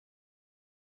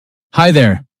Hi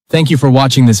there, thank you for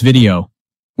watching this video.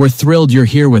 We're thrilled you're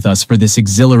here with us for this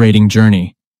exhilarating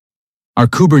journey. Our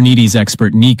Kubernetes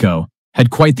expert Nico had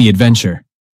quite the adventure.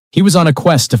 He was on a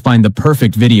quest to find the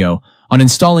perfect video on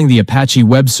installing the Apache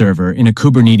Webserver in a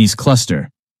Kubernetes cluster,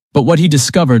 but what he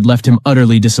discovered left him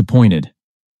utterly disappointed.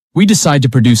 We decide to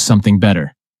produce something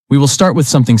better. We will start with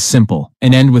something simple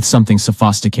and end with something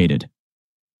sophisticated.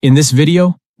 In this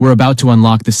video, we're about to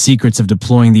unlock the secrets of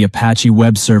deploying the Apache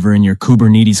Webserver in your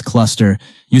Kubernetes cluster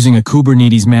using a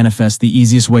Kubernetes manifest the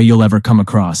easiest way you'll ever come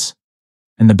across.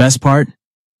 And the best part?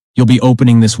 You'll be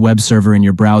opening this web server in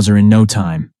your browser in no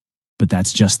time. But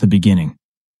that's just the beginning.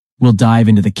 We'll dive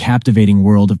into the captivating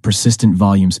world of persistent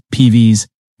volumes, PVs,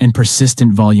 and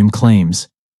persistent volume claims,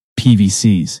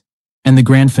 PVCs. And the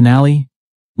grand finale?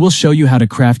 We'll show you how to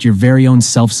craft your very own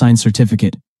self-signed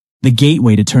certificate, the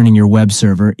gateway to turning your web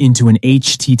server into an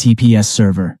HTTPS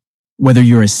server. Whether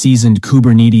you're a seasoned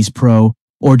Kubernetes pro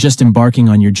or just embarking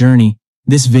on your journey,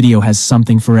 this video has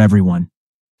something for everyone.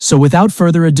 So without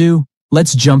further ado,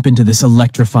 let's jump into this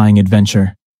electrifying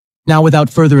adventure. Now,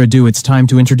 without further ado, it's time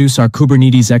to introduce our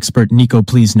Kubernetes expert, Nico.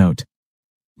 Please note,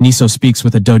 Niso speaks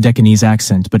with a Dodecanese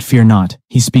accent, but fear not,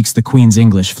 he speaks the Queen's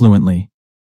English fluently.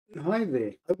 Hi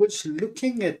there. I was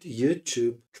looking at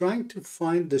YouTube trying to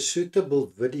find a suitable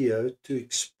video to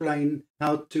explain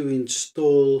how to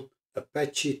install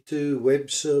Appache2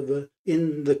 web server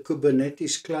in the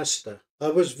Kubernetes cluster.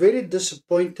 I was very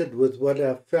disappointed with what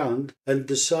I found and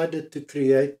decided to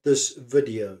create this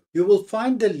video. You will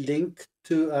find a link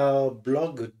to our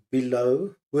blog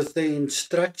below with the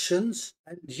instructions,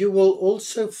 and you will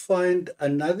also find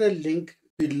another link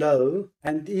below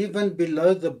and even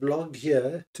below the blog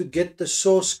here to get the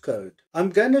source code. I'm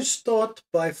going to start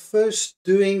by first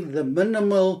doing the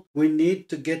minimal we need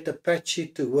to get Apache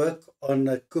to work on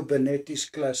a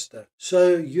Kubernetes cluster.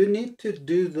 So you need to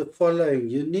do the following.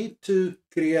 You need to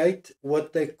create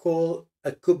what they call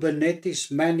a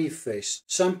Kubernetes manifest.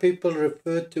 Some people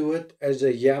refer to it as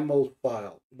a YAML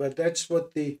file, but that's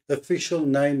what the official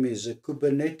name is, a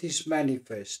Kubernetes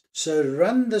manifest. So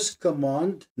run this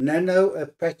command, nano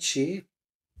apache.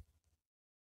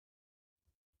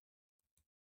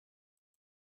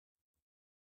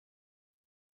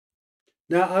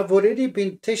 Now, I've already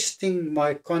been testing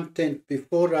my content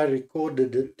before I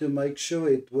recorded it to make sure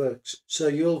it works. So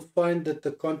you'll find that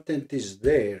the content is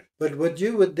there. But what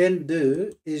you would then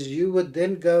do is you would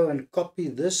then go and copy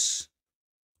this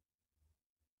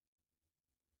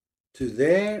to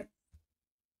there.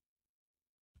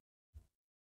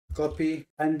 Copy.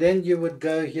 And then you would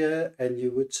go here and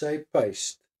you would say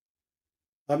paste.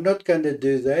 I'm not going to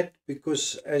do that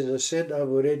because, as I said, I've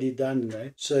already done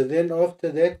that. So then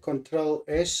after that, Control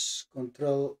S,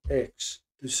 Control X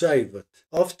to save it.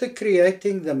 After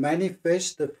creating the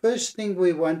manifest, the first thing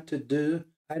we want to do,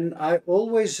 and I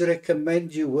always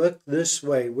recommend you work this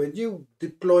way, when you're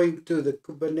deploying to the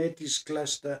Kubernetes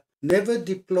cluster, never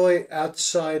deploy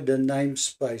outside the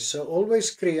namespace. So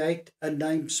always create a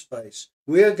namespace.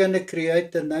 We are going to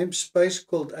create a namespace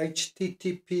called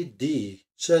HTTPD.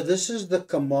 So this is the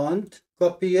command,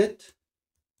 copy it,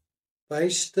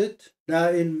 paste it. Now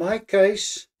in my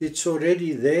case, it's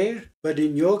already there, but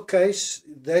in your case,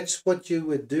 that's what you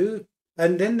would do.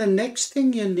 And then the next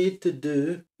thing you need to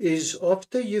do is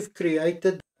after you've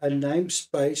created a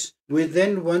namespace, we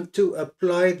then want to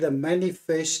apply the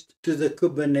manifest to the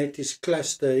Kubernetes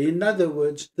cluster. In other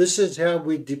words, this is how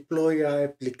we deploy our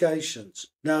applications.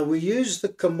 Now we use the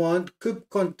command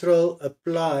kubectl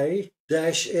apply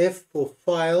 -f for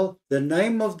file, the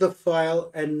name of the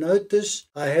file, and notice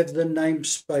I have the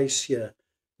namespace here.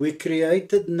 We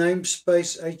created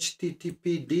namespace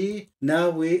HTTPD. Now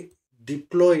we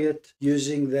deploy it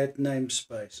using that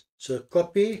namespace. So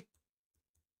copy,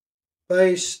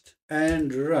 paste,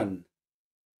 and run.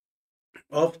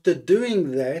 After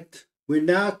doing that, we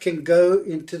now can go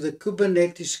into the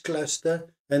Kubernetes cluster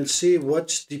and see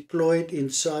what's deployed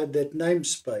inside that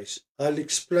namespace. I'll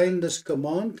explain this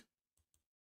command.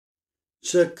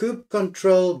 So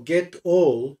kubectl get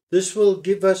all, this will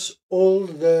give us all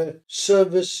the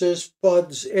services,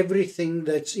 pods, everything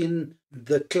that's in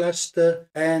the cluster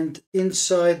and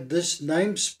inside this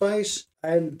namespace,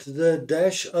 and the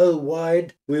 -o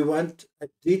wide, we want a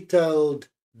detailed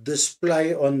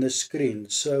display on the screen.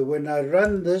 So when I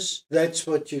run this, that's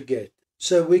what you get.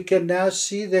 So we can now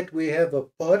see that we have a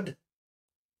pod.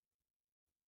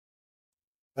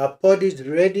 Our pod is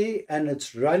ready and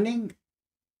it's running.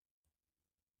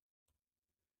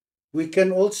 We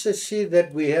can also see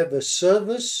that we have a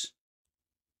service.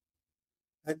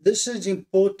 And this is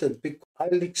important because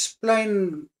I'll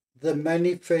explain the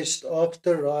manifest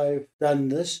after I've done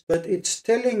this, but it's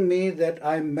telling me that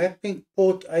I'm mapping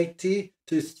port 80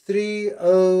 to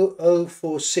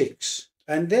 30046.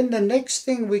 And then the next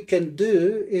thing we can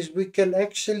do is we can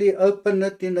actually open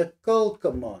it in a curl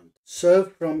command. So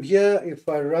from here, if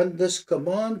I run this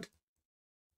command,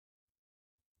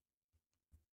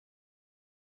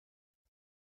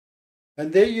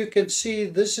 and there you can see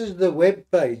this is the web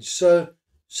page. So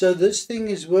this thing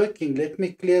is working. Let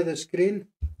me clear the screen.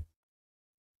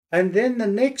 And then the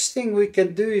next thing we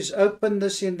can do is open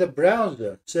this in the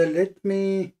browser. So let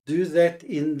me do that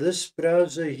in this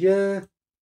browser here.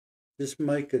 Just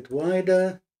make it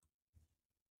wider.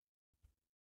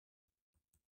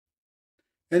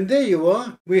 And there you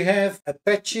are. We have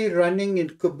Apache running in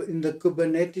the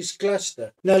Kubernetes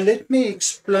cluster. Now let me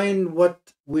explain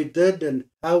what we did and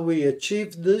how we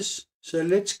achieved this. So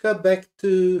let's go back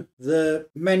to the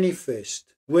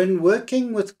manifest. When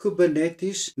working with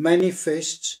Kubernetes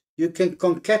manifests, you can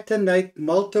concatenate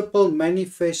multiple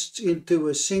manifests into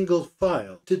a single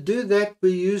file. To do that,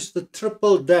 we use the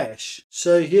triple dash.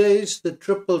 So here is the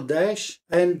triple dash.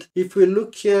 And if we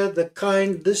look here,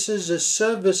 this is a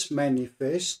service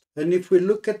manifest. And if we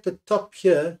look at the top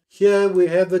here we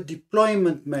have a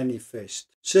deployment manifest.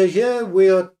 So here we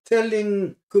are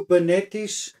telling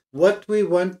Kubernetes what we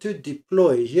want to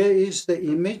deploy. Here is the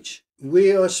image.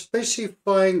 We are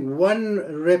specifying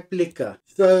one replica.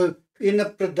 So in a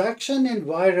production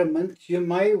environment, you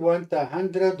may want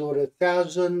 100 or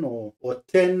 1,000 or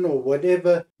 10 or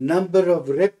whatever number of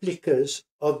replicas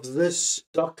of this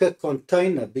Docker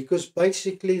container, because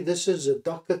basically this is a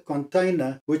Docker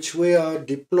container which we are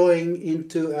deploying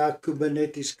into our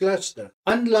Kubernetes cluster.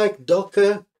 Unlike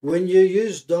Docker, when you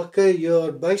use Docker,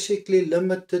 you're basically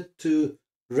limited to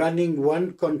running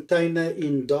one container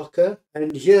in Docker,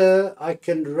 and here I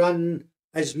can run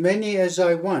as many as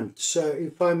I want. So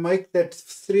if I make that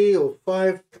 3 or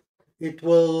 5, it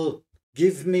will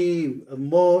give me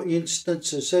more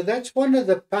instances. So that's one of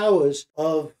the powers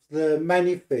of the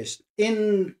manifest.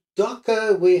 In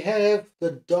Docker, we have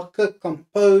the Docker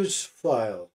compose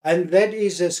file, and that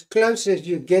is as close as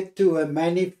you get to a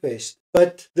manifest.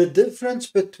 But the difference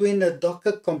between a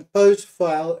Docker compose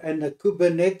file and a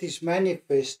Kubernetes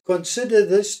manifest, consider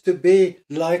this to be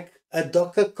like a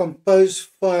Docker compose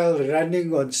file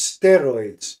running on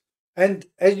steroids. And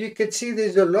as you can see,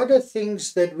 there's a lot of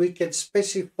things that we can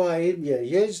specify in here.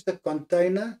 Here's the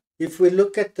container. If we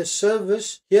look at the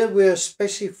service, here we are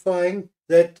specifying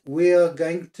that we are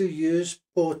going to use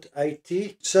port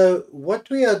 80. So what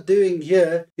we are doing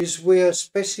here is we are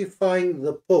specifying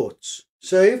the ports.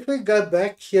 So if we go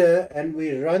back here and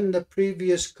we run the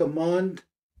previous command,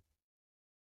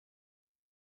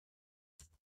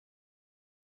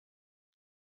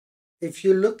 if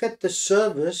you look at the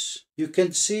service, you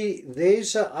can see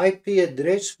there's an IP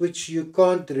address which you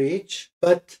can't reach.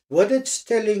 But what it's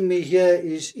telling me here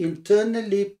is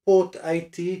internally port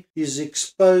 80 is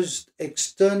exposed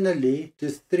externally to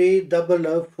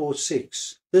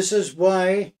 30046. This is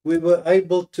why we were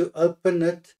able to open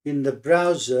it in the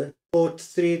browser, port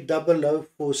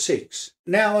 30046.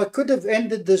 Now I could have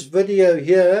ended this video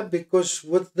here because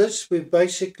with this we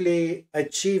basically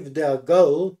achieved our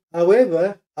goal.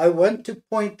 However, I want to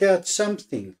point out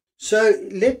something. So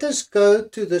let us go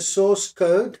to the source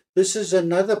code. This is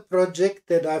another project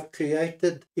that I've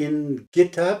created in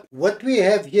GitHub. What we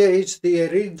have here is the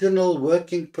original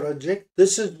working project.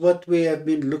 This is what we have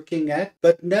been looking at.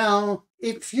 But now,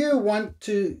 if you want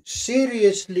to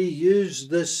seriously use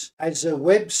this as a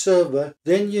web server,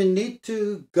 then you need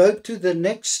to go to the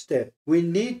next step. We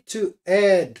need to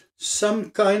add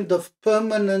some kind of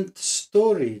permanent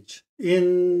storage.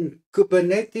 In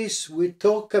Kubernetes, we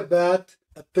talk about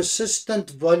a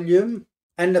persistent volume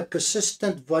and a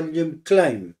persistent volume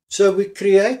claim. So we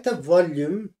create a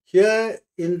volume. Here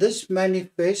in this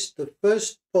manifest, the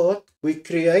first part, we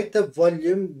create a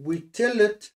volume. We tell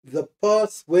it the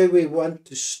path where we want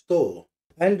to store.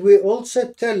 And we also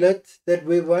tell it that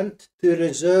we want to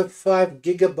reserve 5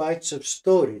 gigabytes of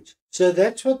storage. So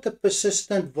that's what the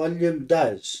persistent volume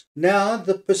does. Now,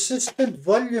 the persistent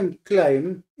volume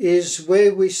claim is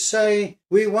where we say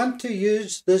we want to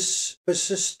use this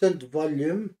persistent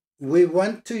volume. We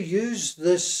want to use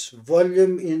this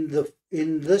volume in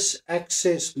this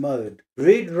access mode,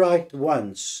 read write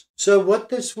once. So what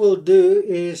this will do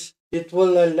is it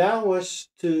will allow us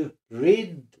to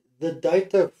read the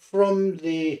data from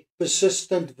the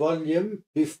persistent volume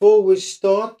before we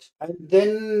start, and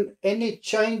then any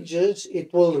changes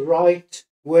it will write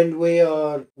when we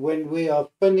are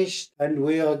finished and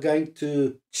we are going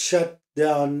to shut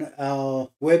down our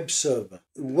web server.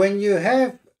 When you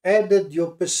have added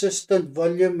your persistent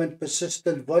volume and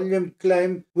persistent volume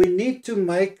claim, we need to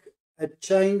make a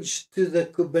change to the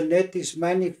Kubernetes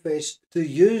manifest to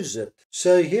use it.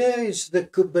 So here is the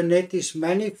Kubernetes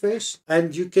manifest,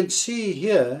 and you can see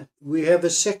here we have a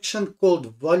section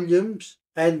called volumes,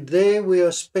 and there we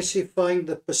are specifying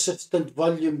the persistent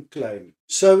volume claim.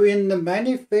 So in the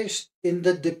manifest, in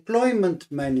the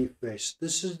deployment manifest,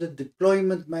 this is the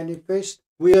deployment manifest,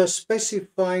 we are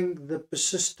specifying the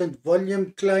persistent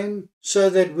volume claim so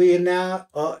that we now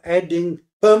are adding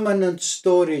permanent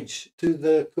storage to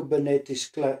the Kubernetes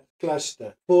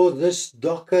cluster for this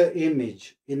Docker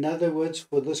image. In other words,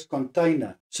 for this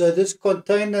container. So this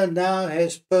container now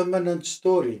has permanent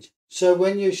storage. So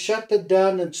when you shut it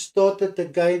down and start it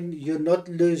again, you're not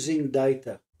losing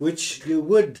data, which you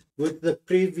would with the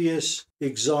previous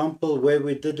example where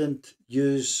we didn't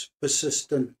use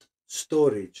persistent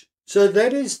storage. So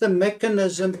that is the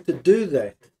mechanism to do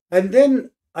that. And then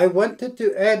I wanted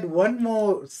to add one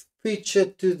more feature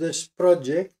to this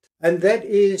project, and that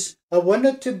is I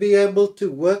wanted to be able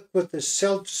to work with a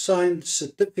self-signed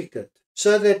certificate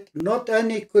so that not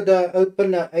only could I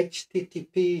open a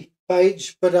HTTP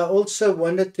page, but I also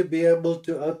wanted to be able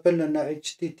to open an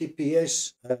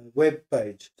HTTPS web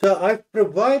page. So I've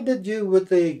provided you with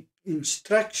the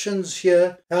instructions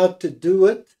here how to do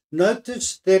it.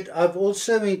 Notice that I've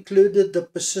also included the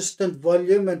persistent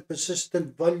volume and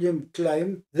persistent volume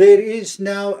claim. There is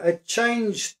now a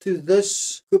change to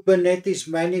this Kubernetes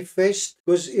manifest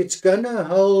because it's going to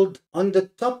hold on the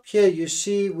top here. You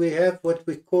see we have what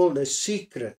we call a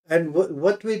secret. And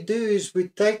what we do is we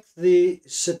take the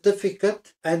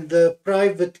certificate and the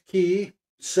private key.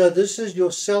 So this is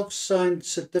your self-signed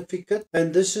certificate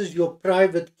and this is your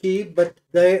private key, but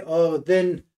they are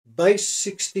then base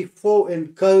 64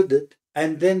 encoded,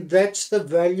 and then that's the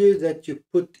value that you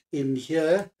put in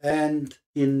here and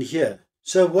in here.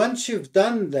 So once you've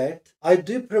done that, I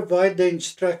do provide the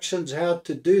instructions how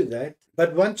to do that,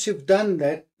 but once you've done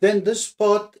that, then this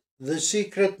part, the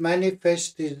secret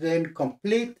manifest, is then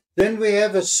complete. Then we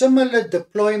have a similar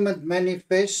deployment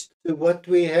manifest to what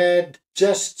we had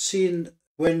just seen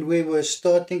when we were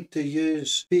starting to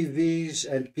use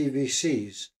PVs and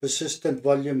PVCs, persistent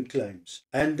volume claims.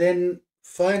 And then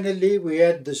finally we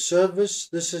had the service.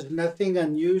 This is nothing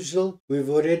unusual. We've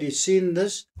already seen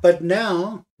this. But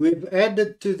now we've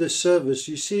added to the service.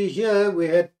 You see here we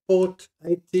had port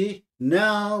 80.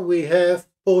 Now we have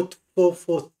port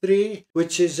 443,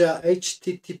 which is our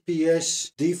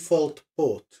HTTPS default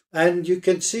port. And you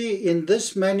can see in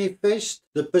this manifest,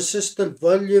 the persistent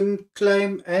volume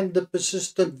claim and the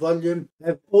persistent volume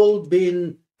have all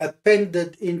been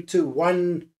appended into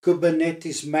one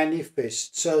Kubernetes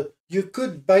manifest. So you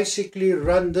could basically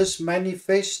run this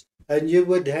manifest and you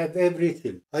would have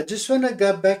everything. I just want to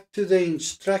go back to the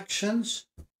instructions.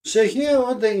 So here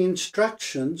are the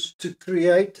instructions to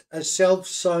create a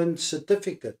self-signed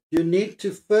certificate. You need to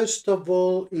first of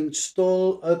all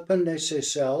install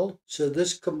OpenSSL. So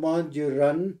this command you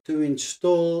run to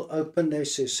install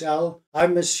OpenSSL.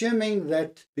 I'm assuming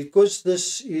that because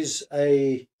this is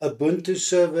a Ubuntu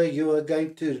server, you are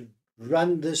going to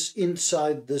run this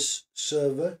inside this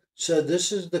server. So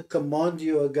this is the command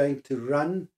you are going to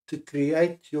run to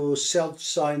create your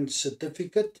self-signed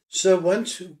certificate. So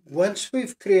once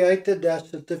we've created our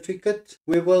certificate,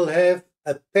 we will have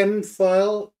a PEM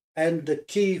file and the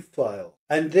key file.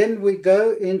 And then we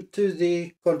go into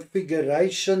the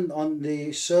configuration on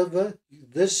the server.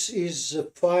 This is a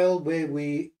file where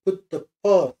we put the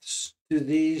paths to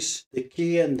these, the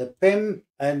key and the PEM.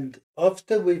 And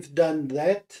after we've done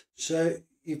that, so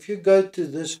if you go to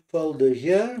this folder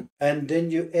here and then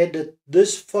you edit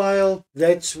this file,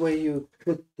 that's where you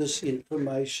put this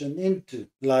information into,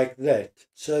 like that.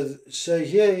 So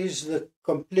here is the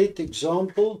complete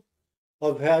example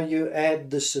of how you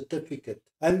add the certificate.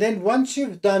 And then once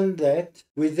you've done that,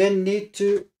 we then need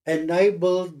to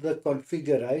enable the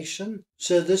configuration.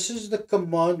 So this is the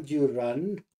command you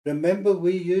run. Remember,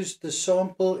 we used the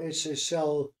sample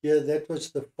SSL here. That was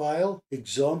the file,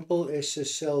 example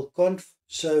SSL conf.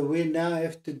 So we now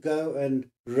have to go and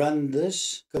run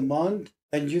this command.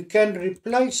 And you can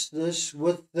replace this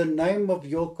with the name of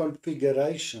your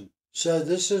configuration. So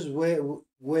this is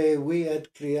where we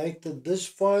had created this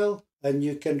file. And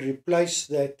you can replace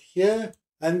that here.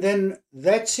 And then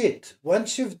that's it.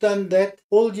 Once you've done that,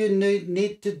 all you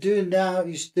need to do now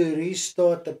is to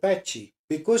restart Apache.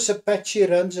 Because Apache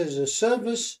runs as a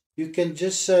service, you can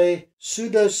just say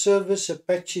sudo service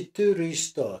Apache2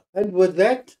 restart. And with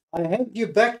that, I hand you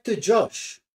back to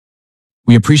Josh.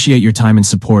 We appreciate your time and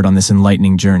support on this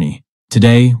enlightening journey.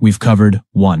 Today, we've covered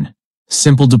 1.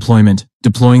 Simple deployment,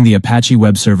 deploying the Apache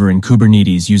web server in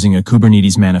Kubernetes using a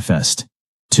Kubernetes manifest.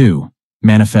 2.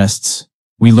 Manifests.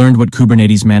 We learned what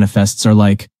Kubernetes manifests are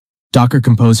like. Docker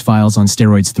Compose files on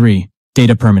steroids. 3.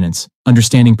 Data permanence,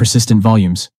 understanding persistent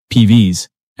volumes, PVs,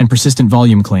 and persistent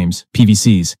volume claims,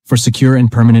 PVCs, for secure and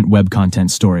permanent web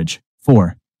content storage.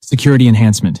 4. Security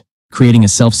enhancement, creating a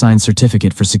self-signed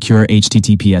certificate for secure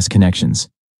HTTPS connections.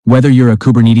 Whether you're a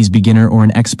Kubernetes beginner or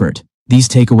an expert, these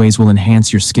takeaways will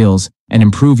enhance your skills and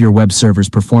improve your web server's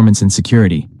performance and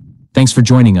security. Thanks for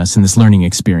joining us in this learning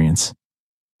experience.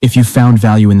 If you found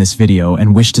value in this video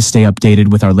and wish to stay updated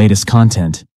with our latest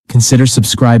content, consider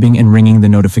subscribing and ringing the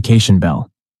notification bell.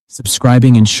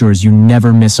 Subscribing ensures you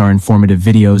never miss our informative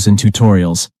videos and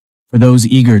tutorials. For those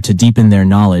eager to deepen their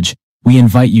knowledge, we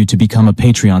invite you to become a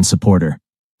Patreon supporter.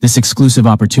 This exclusive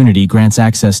opportunity grants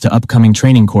access to upcoming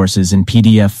training courses in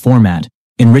PDF format,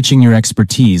 enriching your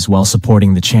expertise while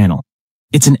supporting the channel.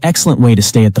 It's an excellent way to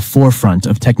stay at the forefront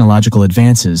of technological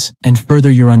advances and further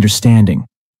your understanding.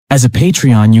 As a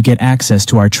Patreon, you get access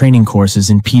to our training courses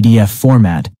in PDF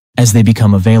format as they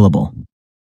become available.